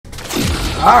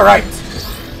Alright.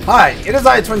 Hi, it is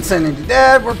I, Twin Sanity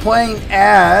Dad. We're playing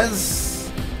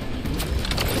as...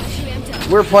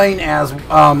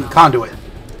 Conduit.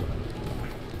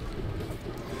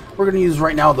 We're going to use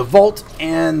right now the Volt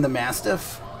and the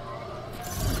Mastiff.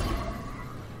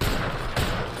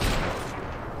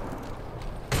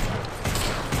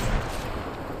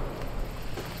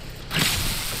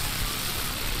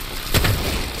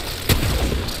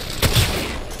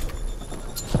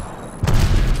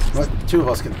 What? Two of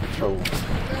us can throw. Alright,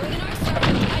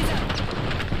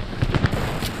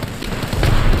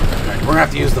 we're gonna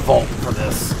have to use the Volt for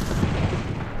this.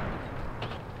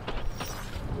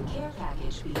 Care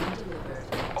package being delivered.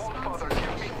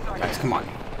 Guys, come on.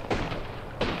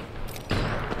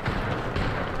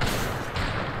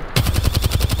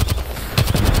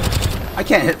 I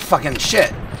can't hit fucking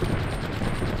shit.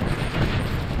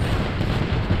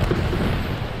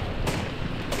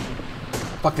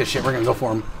 Fuck this shit, we're gonna go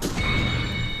for him.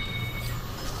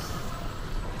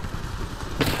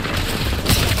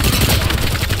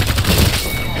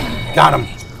 Got him.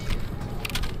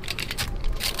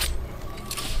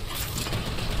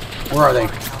 Where are they? I'm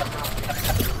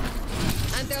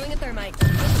throwing a thermite.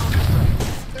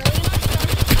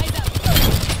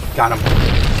 Got him.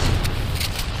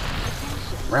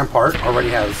 Rampart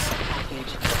already has.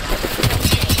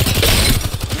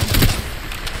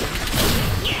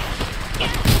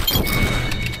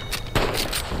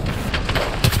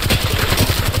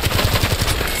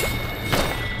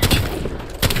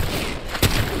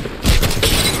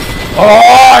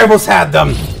 Oh, I almost had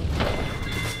them.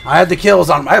 I had the kills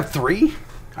on them. I have 3.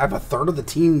 I have a third of the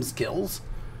team's kills.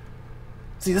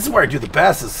 See, this is where I do the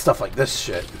best, is stuff like this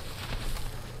shit.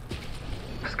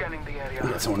 Scanning the area. We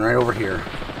got someone right over here.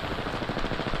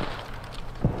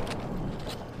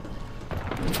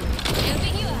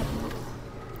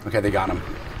 Okay, they got him.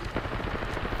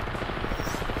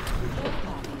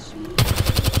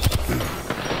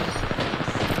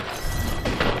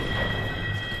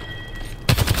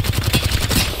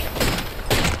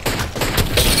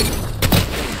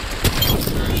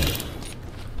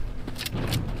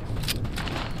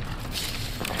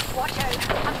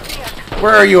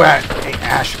 Where are you at, hey,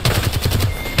 Ash?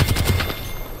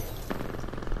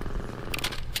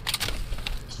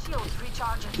 Shields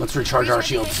recharging. Let's recharge our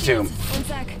shields too. One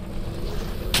sec.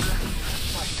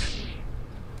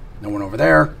 No one over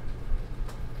there.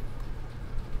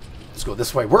 Let's go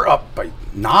this way. We're up by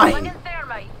 9.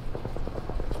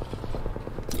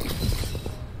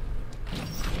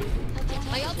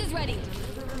 My ult is ready.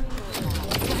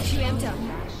 Got you amped up.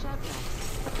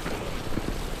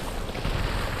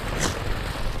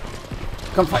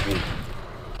 Come fight me.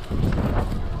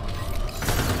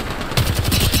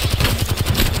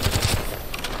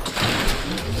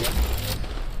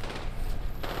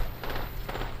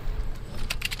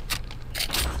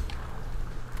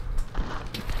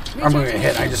 I'm gonna get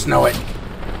hit, I just know it.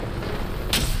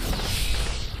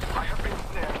 I have been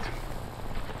snared.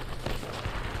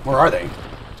 Where are they?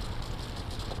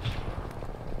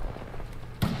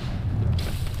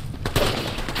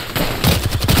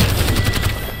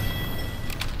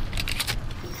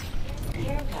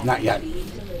 Not yet.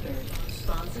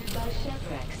 Sponsored by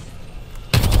Chevrex.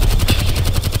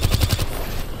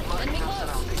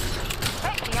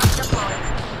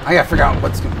 I gotta figure out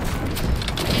what's gonna...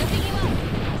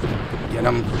 Get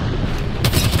him.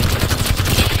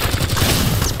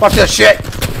 Fuck this shit!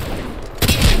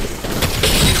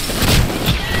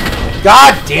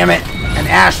 God damn it! And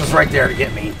Ash was right there to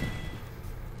get me.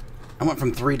 I went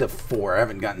from 3 to 4. I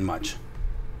haven't gotten much.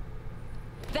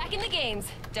 Back in the games.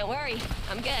 Don't worry,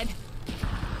 I'm good.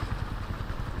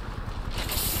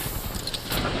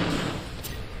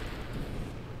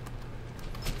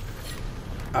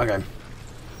 Okay.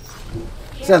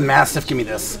 Said Mastiff, give me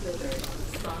this.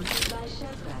 Sponsored by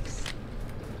Chevrex.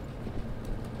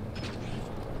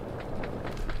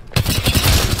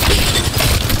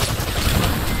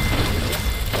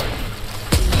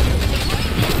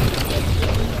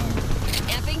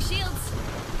 Amping shields.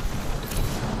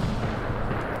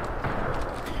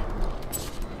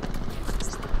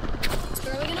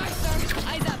 Throwing an arc star.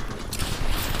 Eyes up.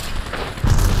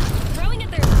 Throwing a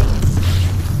thermite.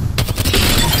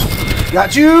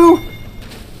 Got you!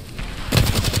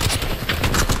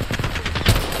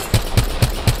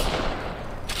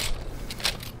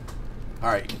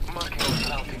 Alright.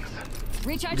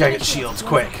 Recharge. Gotta get shields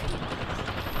quick.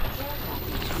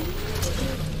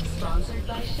 Sponsored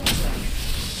by Chevrex.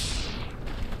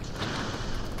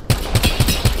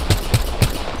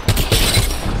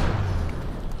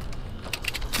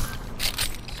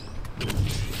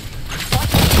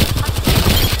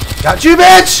 Got you,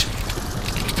 bitch!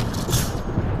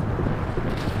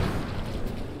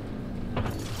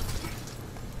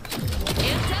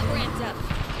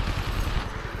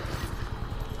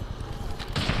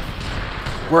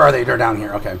 Where are they? They're down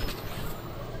here. Okay.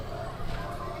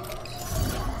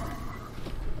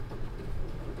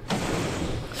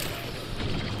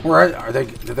 Where are they?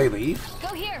 Did they leave? Go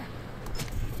here.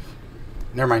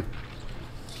 Never mind.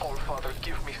 All Father,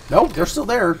 give me Nope, they're still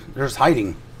there. They're just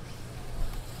hiding.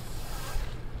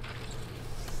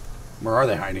 Where are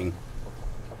they hiding?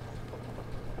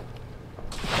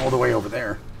 All the way over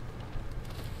there.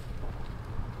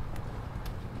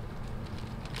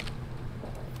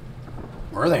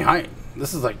 Where are they hiding?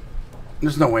 This is like...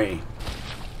 There's no way.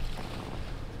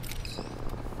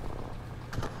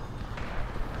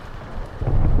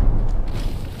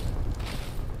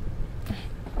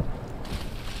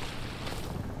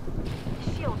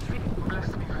 shields.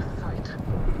 Bless me with sight.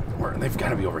 Where? They've got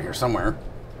to be over here somewhere.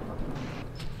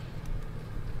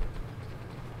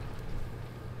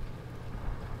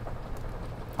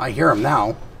 I hear them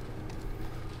now.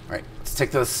 Alright, let's take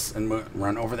this and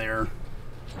run over there.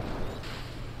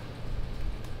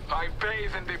 I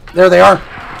bathe in the There they are. Who's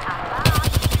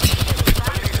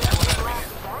got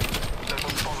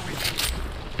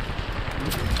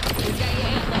your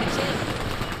hand on shit?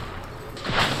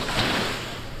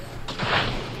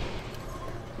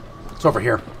 It's over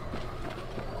here.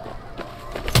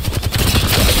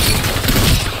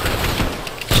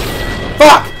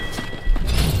 Fuck!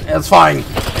 It's fine.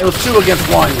 It was 2 against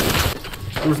 1.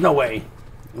 There was no way.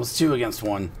 It was 2 against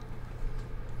 1.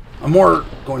 I'm more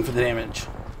going for the damage.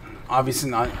 Obviously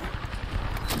not.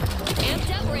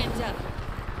 Amped up, ramped up.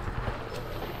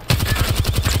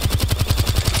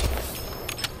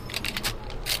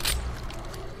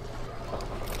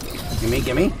 Gimme,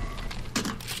 gimme.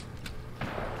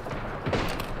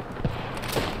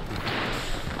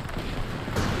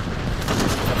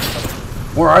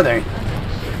 Where are they?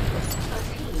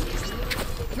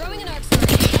 Throwing an arc sword.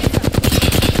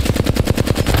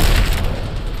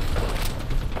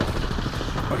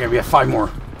 Okay, we have 5 more.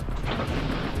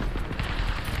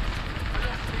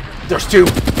 There's 2. Here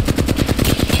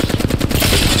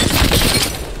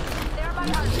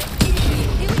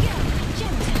we go.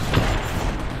 Jumped.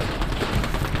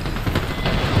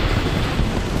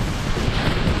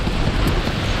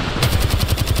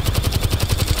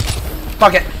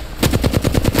 Fuck it.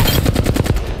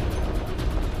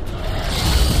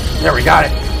 There, we got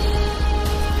it.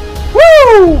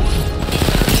 Woo!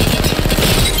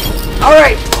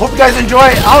 Alright, hope you guys enjoy.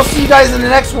 I'll see you guys in the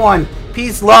next one.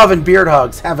 Peace, love, and beard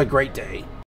hugs. Have a great day.